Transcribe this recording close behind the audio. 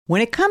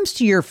When it comes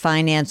to your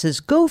finances,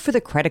 go for the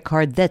credit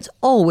card that's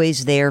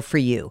always there for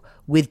you.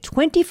 With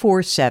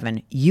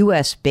 24/7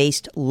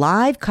 U.S.-based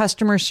live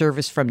customer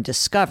service from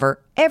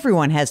Discover,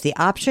 everyone has the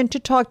option to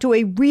talk to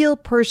a real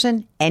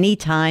person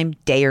anytime,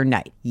 day or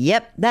night.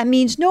 Yep, that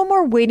means no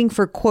more waiting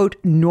for, quote,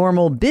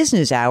 normal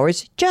business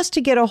hours just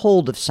to get a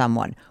hold of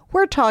someone.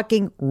 We're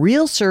talking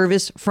real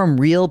service from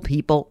real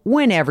people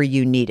whenever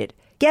you need it.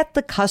 Get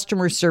the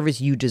customer service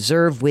you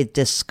deserve with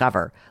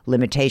Discover.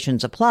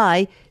 Limitations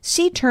apply.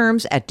 See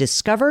terms at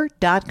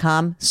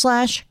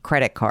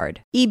discover.com/credit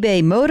card.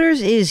 eBay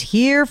Motors is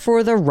here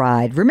for the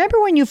ride.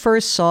 Remember when you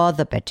first saw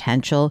the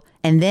potential?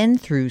 And then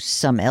through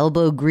some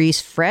elbow grease,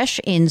 fresh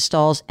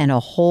installs, and a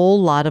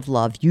whole lot of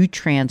love, you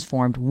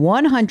transformed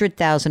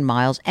 100,000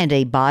 miles and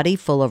a body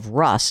full of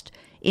rust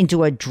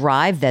into a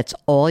drive that's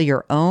all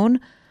your own?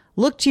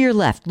 Look to your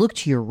left. Look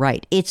to your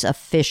right. It's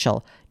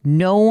official.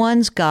 No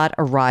one's got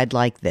a ride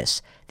like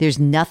this. There's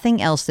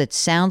nothing else that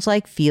sounds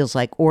like, feels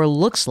like, or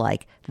looks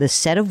like the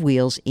set of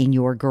wheels in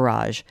your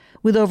garage.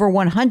 With over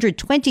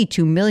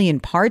 122 million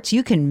parts,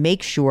 you can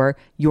make sure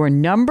your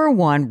number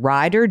one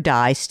ride or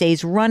die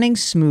stays running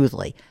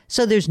smoothly,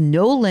 so there's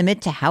no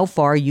limit to how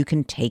far you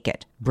can take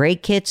it.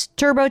 Brake kits,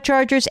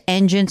 turbochargers,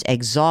 engines,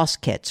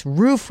 exhaust kits,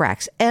 roof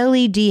racks,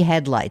 LED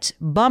headlights,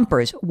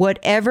 bumpers,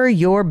 whatever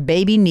your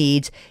baby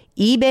needs,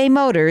 eBay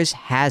Motors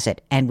has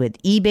it. And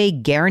with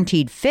eBay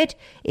Guaranteed Fit,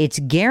 it's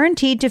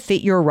guaranteed to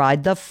fit your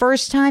ride the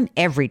first time,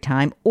 every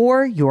time,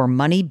 or your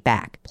money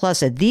back.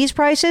 Plus, at these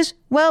prices,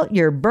 well,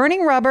 you're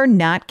burning rubber,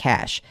 not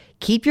cash.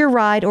 Keep your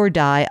ride or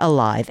die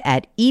alive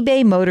at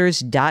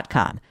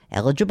ebaymotors.com.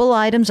 Eligible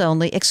items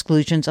only.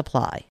 Exclusions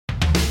apply.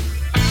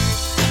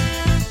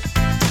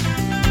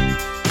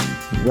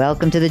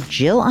 Welcome to the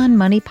Jill on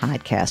Money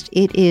podcast.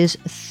 It is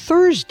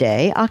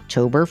Thursday,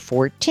 October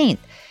 14th.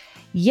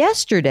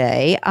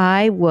 Yesterday,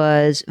 I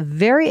was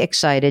very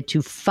excited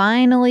to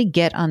finally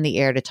get on the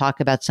air to talk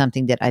about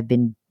something that I've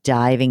been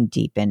diving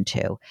deep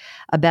into,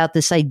 about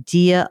this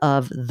idea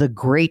of the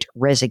Great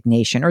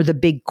Resignation or the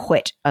Big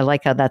Quit. I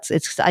like how I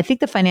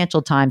think the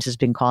Financial Times has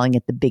been calling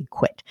it the Big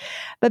Quit.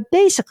 But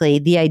basically,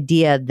 the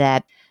idea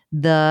that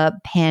the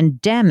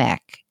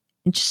pandemic,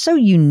 it's just so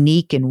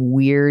unique and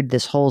weird,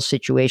 this whole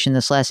situation,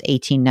 this last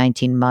 18,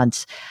 19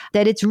 months,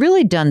 that it's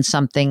really done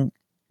something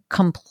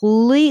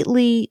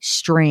completely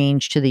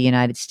strange to the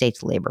United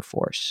States labor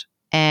force.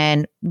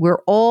 And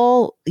we're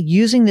all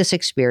using this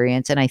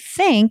experience, and I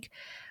think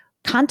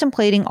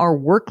contemplating our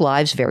work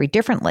lives very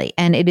differently.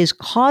 And it is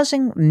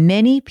causing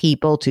many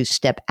people to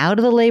step out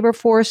of the labor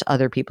force,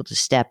 other people to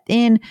step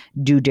in,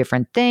 do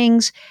different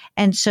things.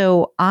 And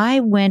so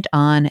I went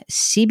on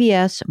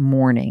CBS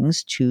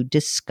Mornings to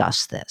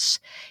discuss this.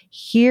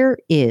 Here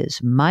is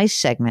my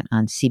segment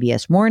on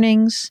CBS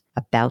Mornings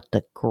about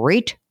the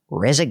Great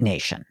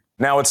Resignation.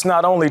 Now, it's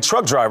not only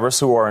truck drivers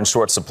who are in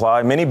short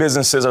supply. Many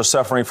businesses are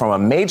suffering from a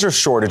major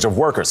shortage of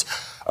workers.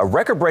 A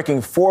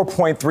record-breaking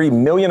 4.3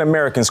 million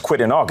Americans quit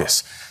in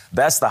August.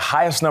 That's the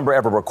highest number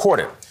ever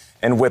recorded.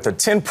 And with the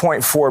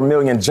 10.4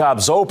 million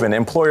jobs open,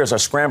 employers are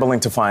scrambling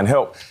to find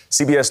help.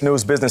 CBS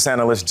News business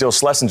analyst Jill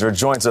Schlesinger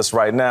joins us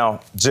right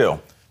now.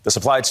 Jill, the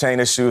supply chain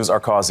issues are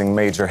causing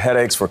major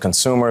headaches for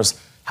consumers.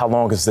 How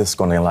long is this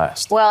going to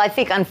last? Well, I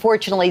think,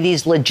 unfortunately,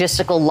 these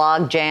logistical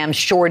logjams,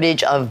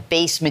 shortage of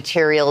base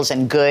materials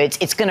and goods,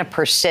 it's going to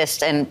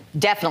persist, and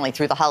definitely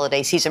through the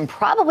holiday season,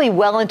 probably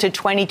well into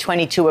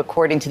 2022,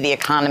 according to the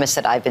economists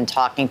that I've been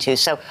talking to.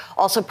 So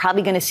also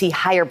probably going to see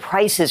higher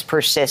prices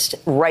persist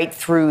right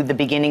through the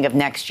beginning of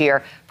next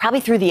year, probably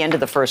through the end of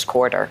the first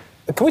quarter.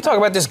 Can we talk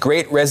about this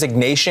Great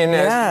Resignation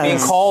as being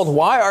called?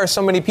 Why are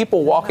so many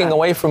people walking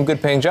away from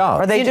good-paying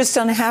jobs? Are they just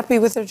unhappy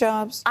with their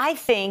jobs? I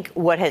think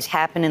what has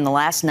happened in the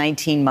last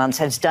 19 months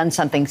has done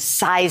something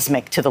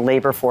seismic to the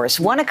labor force.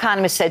 One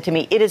economist said to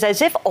me, it is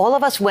as if all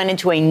of us went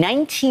into a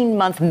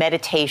 19-month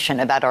meditation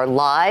about our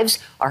lives,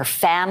 our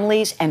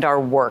families, and our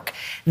work.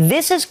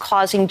 This is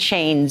causing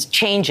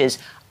changes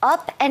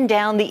up and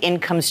down the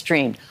income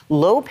stream.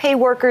 Low-pay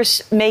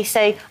workers may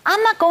say, I'm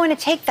not going to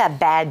take that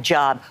bad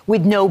job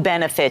with no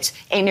benefits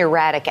and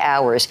erratic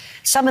hours.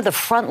 Some of the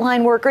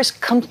frontline workers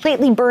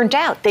completely burned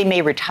out. They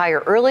may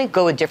retire early,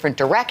 go a different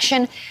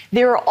direction.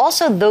 There are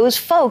also those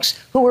folks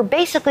who are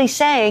basically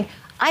saying,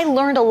 I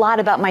learned a lot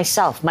about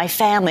myself, my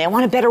family. I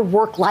want a better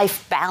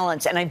work-life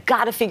balance, and I've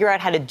got to figure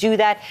out how to do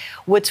that.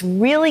 What's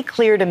really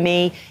clear to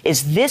me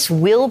is this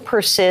will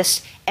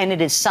persist, and it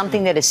is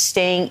something that is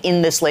staying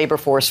in this labor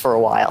force for a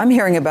while. I'm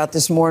hearing about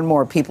this more and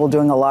more, people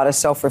doing a lot of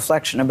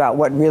self-reflection about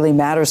what really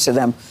matters to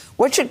them.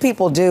 What should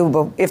people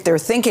do if they're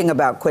thinking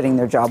about quitting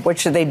their job? What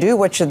should they do?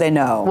 What should they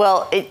know?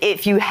 Well,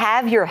 if you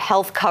have your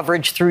health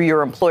coverage through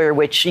your employer,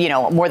 which,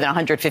 more than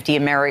 150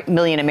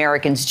 million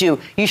Americans do,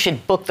 you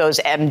should book those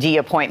MD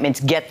appointments,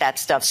 get that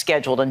stuff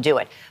scheduled and do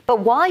it.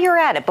 But while you're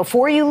at it,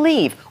 before you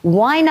leave,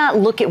 why not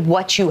look at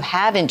what you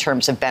have in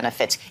terms of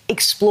benefits?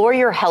 Explore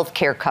your health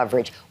care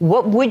coverage.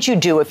 What would you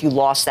do if you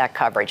lost that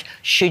coverage?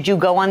 Should you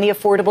go on the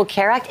Affordable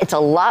Care Act? It's a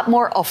lot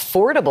more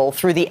affordable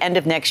through the end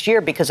of next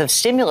year because of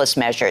stimulus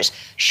measures.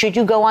 Should should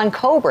you go on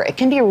COBRA? It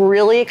can be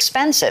really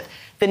expensive.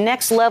 The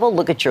next level,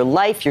 look at your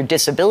life, your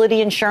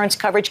disability insurance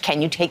coverage.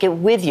 Can you take it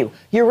with you?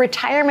 Your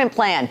retirement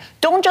plan.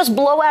 Don't just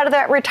blow out of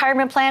that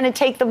retirement plan and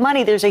take the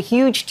money. There's a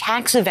huge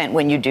tax event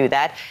when you do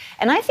that.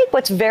 And I think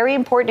what's very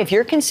important, if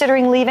you're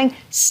considering leaving,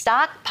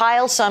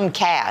 stockpile some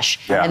cash.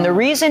 Yeah. And the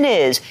reason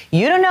is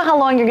you don't know how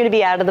long you're going to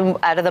be out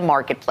of the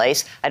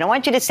marketplace. I don't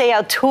want you to stay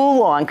out too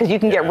long because you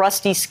can get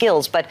rusty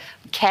skills, but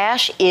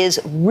cash is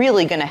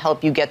really going to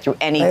help you get through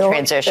any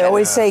transition. They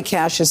always say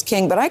cash is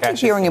king, but I keep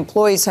hearing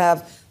employees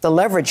have the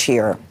leverage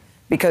here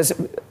because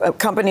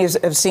companies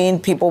have seen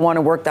people want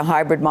to work the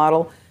hybrid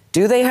model.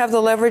 Do they have the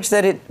leverage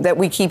that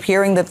we keep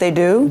hearing that they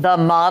do? The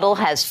model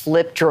has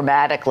flipped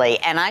dramatically.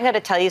 And I got to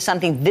tell you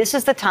something. This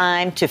is the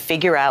time to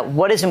figure out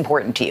what is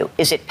important to you.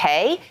 Is it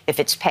pay? If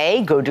it's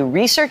pay, go do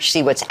research,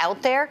 see what's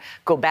out there.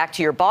 Go back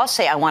to your boss,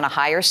 say, I want a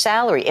higher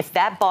salary. If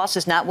that boss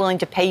is not willing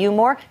to pay you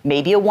more,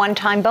 maybe a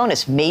one-time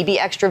bonus, maybe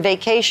extra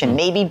vacation,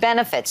 maybe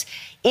benefits.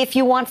 If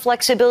you want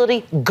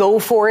flexibility, go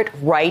for it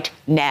right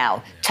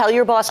now. Tell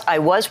your boss, I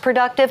was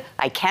productive,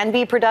 I can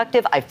be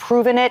productive, I've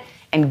proven it,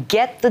 and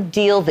get the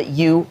deal that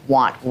you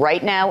want.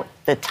 Right now,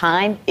 the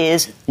time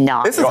is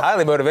not. This is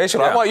highly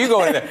motivational. Yeah. I want you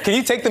going in there. Can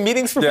you take the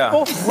meetings for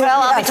people?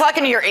 Well, I'll be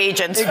talking to your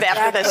agents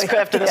after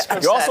this.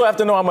 You also have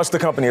to know how much the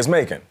company is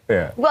making.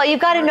 Yeah. Well, you've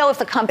got to know if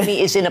the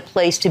company is in a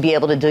place to be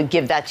able to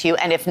give that to you.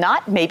 And if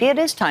not, maybe it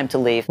is time to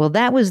leave. Well,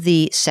 that was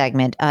the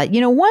segment.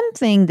 One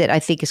thing that I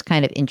think is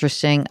kind of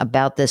interesting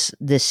about this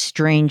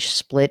strange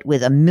split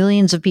with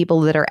millions of people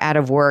that are out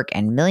of work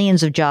and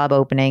millions of job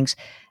openings.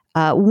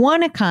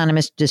 One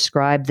economist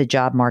described the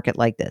job market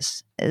like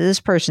this. This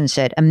person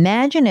said,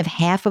 imagine if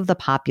half of the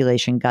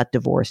population got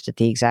divorced at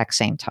the exact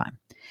same time.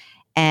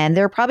 And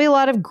there are probably a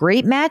lot of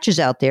great matches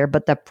out there,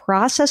 but the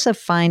process of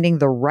finding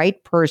the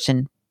right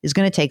person is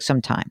going to take some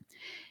time.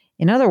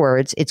 In other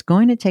words, it's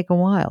going to take a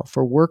while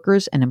for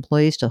workers and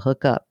employees to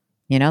hook up.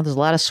 There's a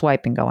lot of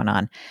swiping going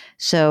on.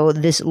 So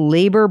this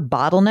labor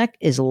bottleneck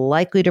is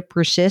likely to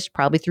persist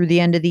probably through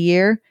the end of the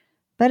year.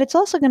 But it's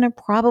also going to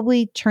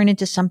probably turn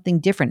into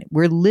something different.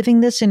 We're living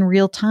this in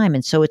real time,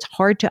 and so it's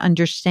hard to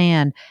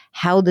understand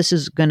how this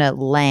is going to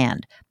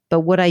land.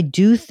 But what I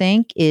do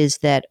think is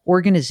that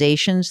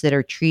organizations that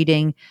are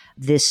treating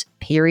this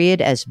period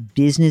as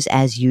business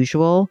as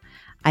usual,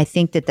 I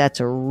think that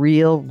that's a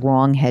real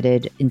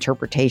wrong-headed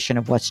interpretation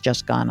of what's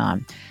just gone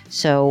on.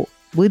 So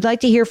we'd like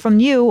to hear from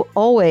you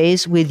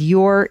always with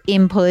your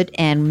input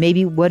and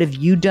maybe what have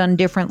you done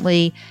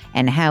differently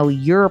and how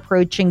you're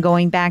approaching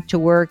going back to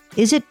work.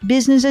 Is it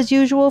business as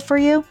usual for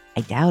you?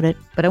 I doubt it,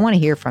 but I want to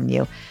hear from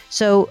you.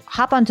 So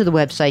hop onto the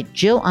website,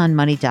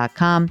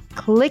 JillOnMoney.com,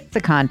 click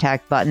the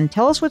contact button.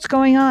 Tell us what's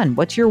going on.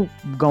 What's your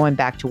going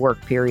back to work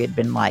period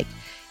been like?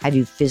 Have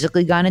you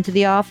physically gone into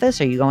the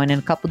office? Are you going in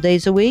a couple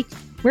days a week?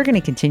 We're going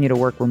to continue to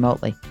work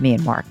remotely, me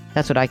and Mark.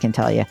 That's what I can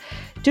tell you.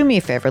 Do me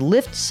a favor,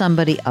 lift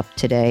somebody up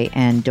today.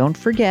 And don't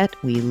forget,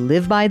 we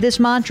live by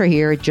this mantra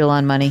here at Jill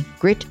on Money,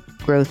 grit,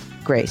 growth,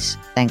 grace.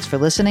 Thanks for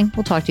listening.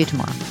 We'll talk to you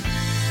tomorrow.